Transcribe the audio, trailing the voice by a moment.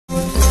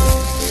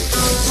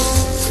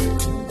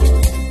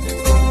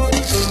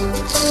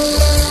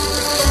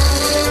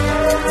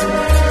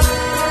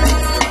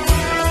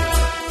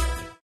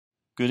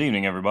Good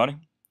evening, everybody.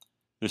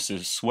 This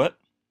is Sweat,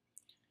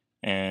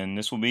 and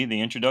this will be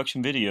the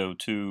introduction video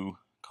to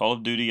Call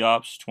of Duty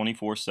Ops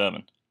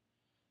 24/7.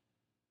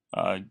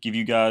 Give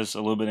you guys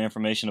a little bit of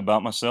information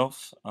about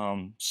myself.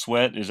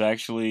 Sweat is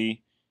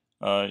actually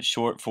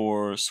short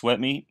for sweat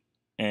meat,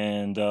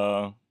 and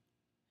I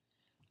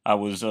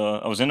was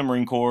in the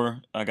Marine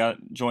Corps.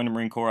 Joined the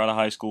Marine Corps out of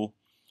high school,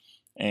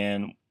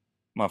 and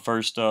my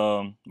first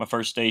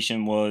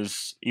station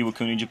was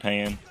Iwakuni,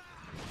 Japan.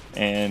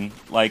 And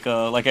like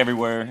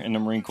everywhere in the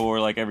Marine Corps,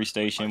 like every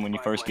station, when you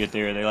first get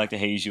there, they like to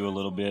haze you a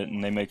little bit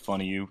and they make fun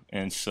of you.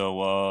 And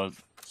so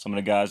some of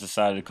the guys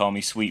decided to call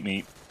me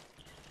Sweetmeat.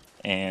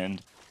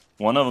 And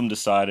one of them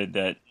decided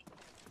that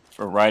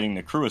for writing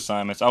the crew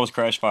assignments, I was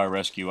crash fire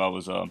rescue. I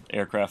was an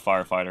aircraft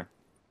firefighter.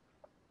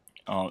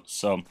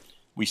 So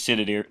we sit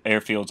at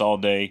airfields all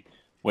day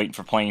waiting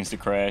for planes to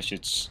crash.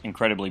 It's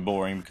incredibly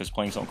boring because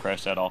planes don't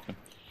crash that often.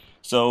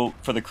 So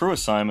for the crew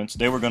assignments,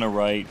 they were going to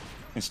write,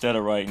 instead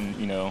of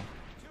writing,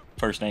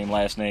 first name,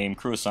 last name,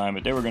 crew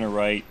assignment, they were going to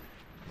write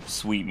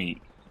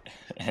Sweetmeat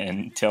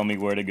and tell me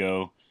where to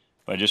go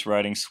by just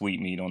writing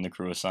Sweetmeat on the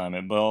crew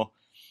assignment. Well,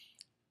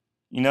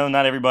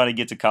 not everybody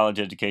gets a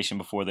college education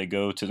before they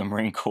go to the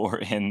Marine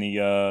Corps, and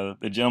the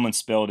gentleman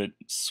spelled it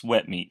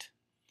Sweatmeat.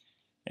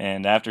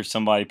 And after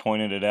somebody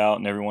pointed it out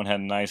and everyone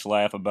had a nice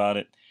laugh about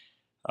it,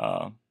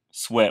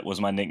 Sweat was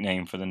my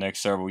nickname for the next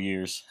several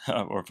years,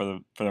 or for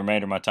the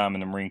remainder of my time in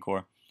the Marine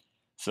Corps.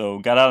 So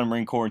got out of the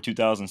Marine Corps in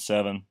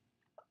 2007,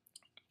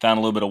 found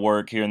a little bit of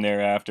work here and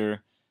there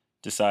after,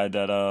 decided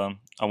that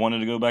I wanted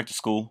to go back to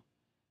school,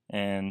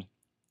 and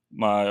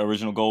my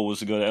original goal was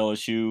to go to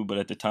LSU, but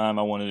at the time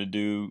I wanted to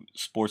do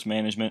sports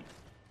management.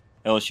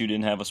 LSU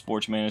didn't have a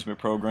sports management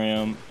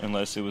program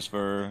unless it was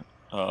for,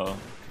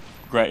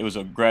 it was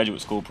a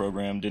graduate school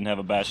program, didn't have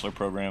a bachelor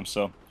program,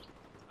 so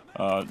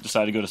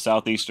decided to go to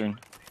Southeastern,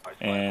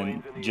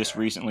 and just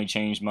recently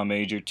changed my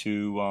major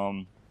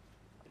to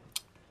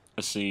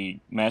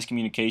mass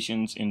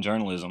communications and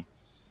journalism.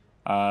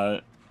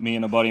 Me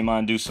and a buddy of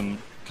mine do some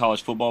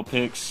college football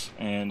picks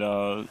and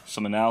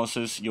some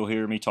analysis. You'll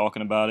hear me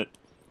talking about it.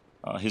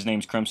 His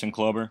name's Crimson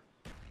Clubber.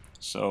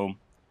 So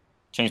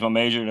changed my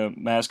major to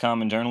mass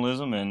comm and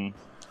journalism, and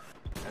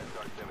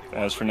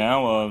as for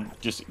now,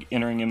 just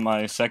entering in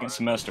my second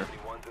semester.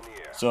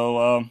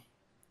 So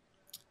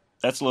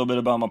that's a little bit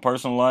about my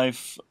personal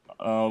life.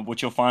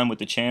 What you'll find with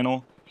the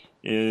channel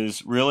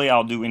is really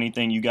I'll do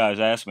anything you guys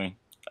ask me.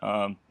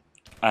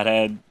 I'd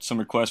had some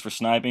requests for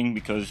sniping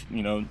because,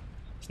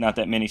 it's not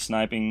that many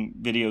sniping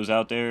videos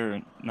out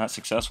there, not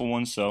successful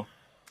ones, so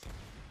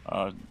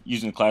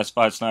using the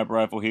classified sniper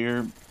rifle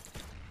here,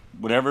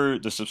 whatever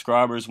the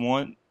subscribers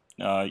want,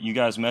 you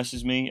guys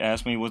message me,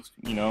 ask me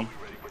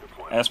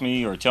ask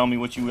me or tell me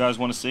what you guys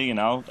want to see, and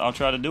I'll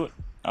try to do it.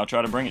 I'll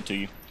try to bring it to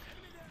you.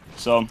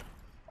 So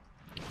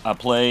I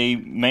play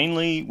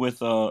mainly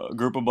with a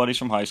group of buddies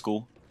from high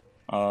school.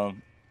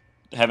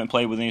 Haven't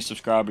played with any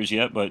subscribers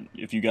yet, but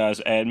if you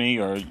guys add me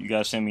or you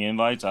guys send me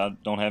invites, I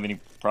don't have any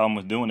problem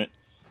with doing it.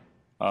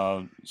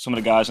 Some of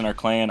the guys in our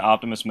clan,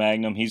 Optimus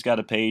Magnum, he's got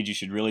a page. You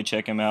should really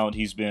check him out.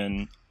 He's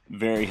been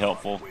very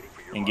helpful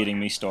in getting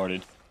me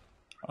started.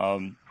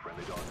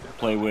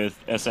 Play with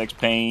SX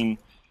Payne,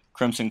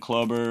 Crimson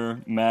Clubber,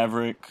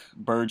 Maverick,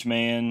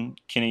 Burgeman,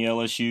 Kenny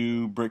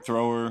LSU, Brick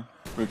Thrower.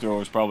 Brick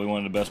Thrower is probably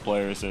one of the best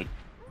players that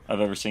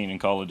I've ever seen in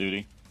Call of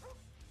Duty.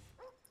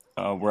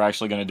 We're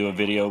actually going to do a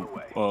video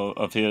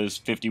of his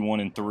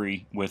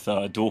 51-3 with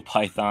dual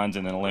pythons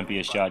and an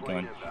Olympia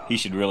shotgun. He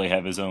should really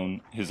have his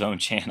own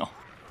channel.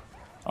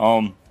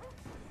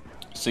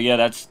 So yeah,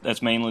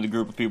 that's mainly the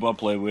group of people I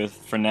play with.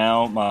 For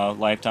now, my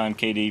lifetime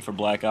KD for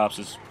Black Ops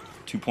is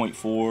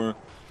 2.4.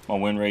 My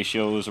win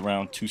ratio is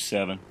around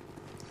 2.7.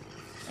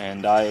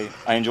 And I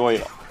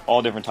enjoy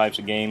all different types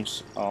of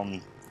games.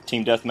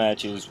 Team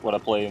Deathmatch is what I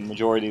play a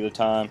majority of the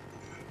time.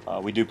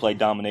 We do play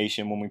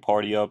domination when we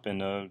party up in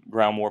the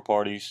ground war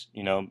parties.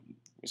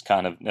 It's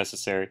kind of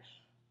necessary.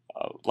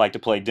 Like to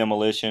play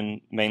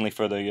demolition mainly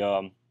for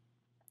the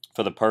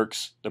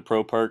perks, the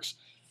pro perks.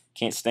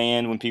 Can't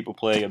stand when people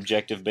play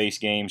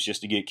objective-based games just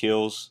to get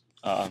kills.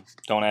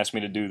 Don't ask me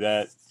to do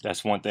that.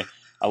 That's one thing.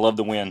 I love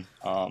to win.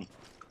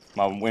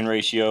 My win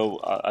ratio,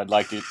 I'd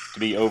like it to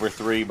be over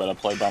 3, but I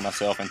play by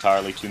myself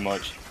entirely too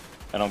much.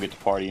 I don't get to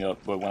party up.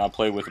 But when I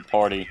play with a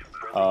party,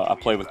 I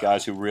play with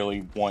guys who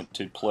really want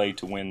to play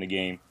to win the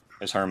game,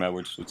 as Herm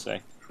Edwards would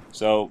say.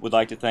 So, would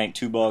like to thank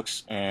 2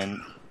 Bucks and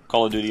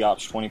Call of Duty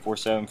Ops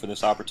 24/7 for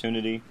this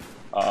opportunity.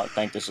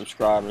 Thank the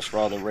subscribers for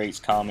all the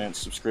rates, comments,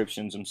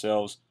 subscriptions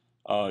themselves.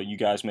 You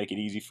guys make it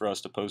easy for us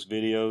to post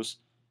videos.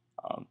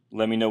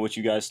 Let me know what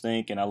you guys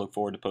think, and I look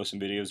forward to posting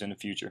videos in the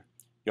future.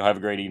 You'll have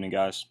a great evening,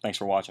 guys. Thanks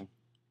for watching.